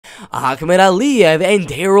Akhmed Aliev and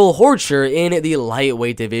Darrell Horcher in the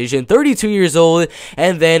lightweight division, 32 years old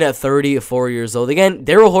and then 34 years old. Again,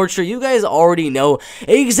 Darrell Horcher, you guys already know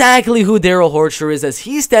exactly who Darrell Horcher is, as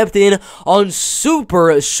he stepped in on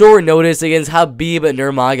super short notice against Khabib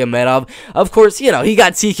Nurmagomedov. Of course, you know, he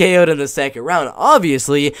got TKO'd in the second round,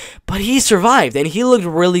 obviously, but he survived, and he looked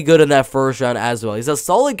really good in that first round as well. He's a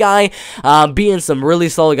solid guy, beating some really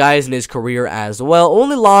solid guys in his career as well.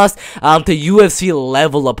 Only lost to UFC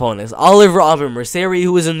level opponents. Oliver Merceri,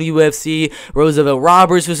 who was in the UFC, Roosevelt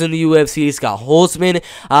Roberts was in the UFC, Scott Holtzman,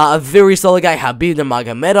 a very solid guy, Khabib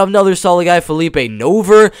Nurmagomedov, another solid guy, Felipe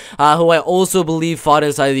Nover, who I also believe fought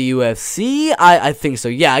inside the UFC. I think so,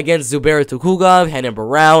 yeah, against Zubair Tukhugov, Henan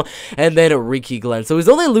Barao, and then Ricky Glenn. So he's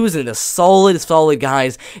only losing to solid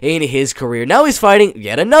guys in his career. Now he's fighting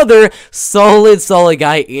yet another solid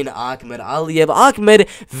guy in Akhmed Aliev. Akhmed,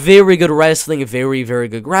 very good wrestling, very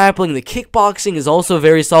good grappling. The kickboxing is also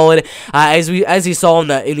very solid, as you saw in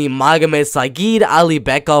the Magomed Sagid Ali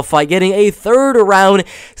Bekov fight, getting a third round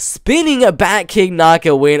spinning back kick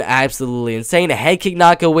knockout win. Absolutely insane. A head kick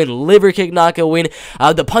knockout win, liver kick knockout win,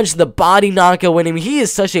 the punch in the body knockout win. I mean, he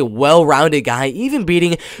is such a well-rounded guy, even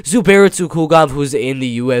beating Zubair Tukhugov, who's in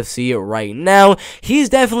the UFC right now. He's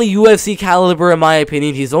definitely UFC caliber in my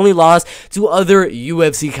opinion. He's only lost to other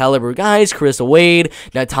UFC caliber guys, Chris Wade,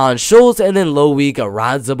 Natan Schultz, and then Loic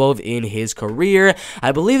Radzhabov in his career.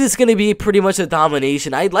 I believe this is going to be pretty much a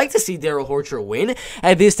domination. I'd like to see Darrell Horcher win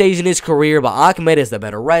at this stage in his career, but Akhmed is the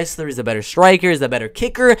better wrestler, he's the better striker, he's the better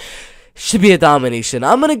kicker. Should be a domination.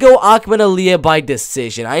 I'm going to go Akhmed Aliev by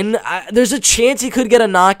decision. There's a chance he could get a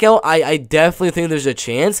knockout. I definitely think there's a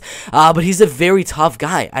chance. But he's a very tough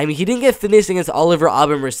guy. I mean, he didn't get finished against Oliver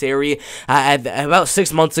Merceri about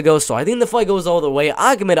 6 months ago. So I think the fight goes all the way.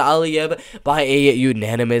 Akhmed Aliev by a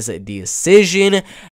unanimous decision.